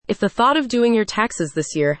If the thought of doing your taxes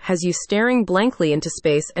this year has you staring blankly into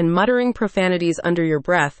space and muttering profanities under your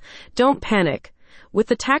breath, don't panic. With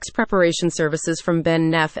the tax preparation services from Ben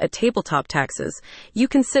Neff at Tabletop Taxes, you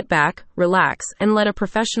can sit back, relax, and let a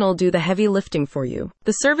professional do the heavy lifting for you.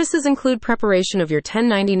 The services include preparation of your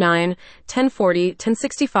 1099, 1040,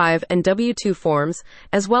 1065, and W-2 forms,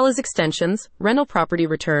 as well as extensions, rental property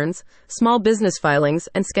returns, small business filings,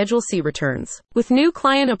 and Schedule C returns. With new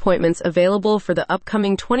client appointments available for the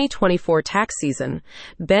upcoming 2024 tax season,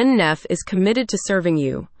 Ben Neff is committed to serving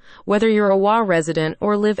you, whether you're a WA resident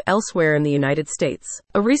or live elsewhere in the United States.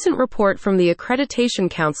 A recent report from the Accreditation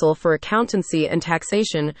Council for Accountancy and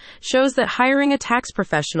Taxation shows that hiring a tax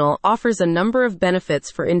professional offers a number of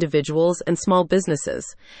benefits for individuals and small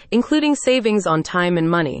businesses, including savings on time and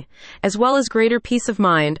money, as well as greater peace of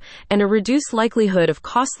mind and a reduced likelihood of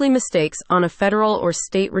costly mistakes on a federal or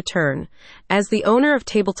state return. As the owner of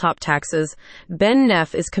Tabletop Taxes, Ben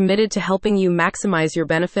Neff is committed to helping you maximize your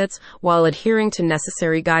benefits while adhering to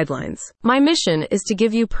necessary guidelines. My mission is to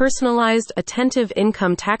give you personalized, attentive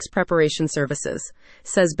income tax preparation services,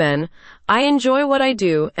 says Ben. I enjoy what I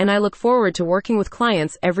do, and I look forward to working with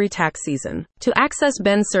clients every tax season. To access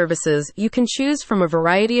Ben's services, you can choose from a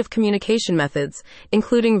variety of communication methods,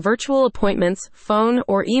 including virtual appointments, phone,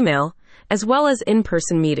 or email, as well as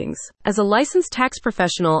in-person meetings. As a licensed tax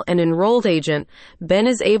professional and enrolled agent, Ben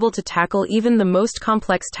is able to tackle even the most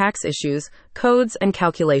complex tax issues, codes, and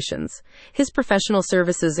calculations. His professional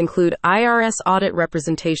services include IRS audit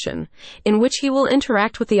representation, in which he will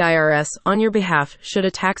interact with the IRS on your behalf should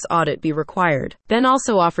a tax audit be required. Ben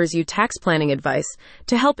also offers you tax planning advice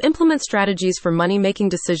to help implement strategies for money-making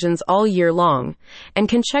decisions all year long, and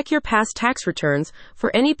can check your past tax returns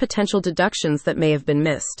for any potential deductions that may have been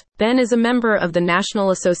missed. Ben is a member of the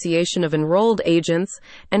National Association of Enrolled Agents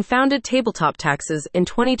and founded Tabletop Taxes in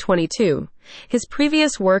 2022. His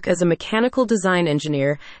previous work as a mechanical design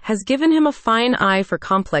engineer has given him a fine eye for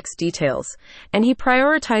complex details, and he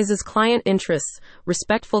prioritizes client interests,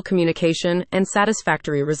 respectful communication, and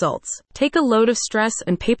satisfactory results. Take a load of stress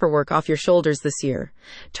and paperwork off your shoulders this year.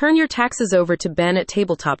 Turn your taxes over to Ben at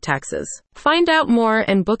Tabletop Taxes. Find out more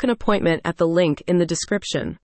and book an appointment at the link in the description.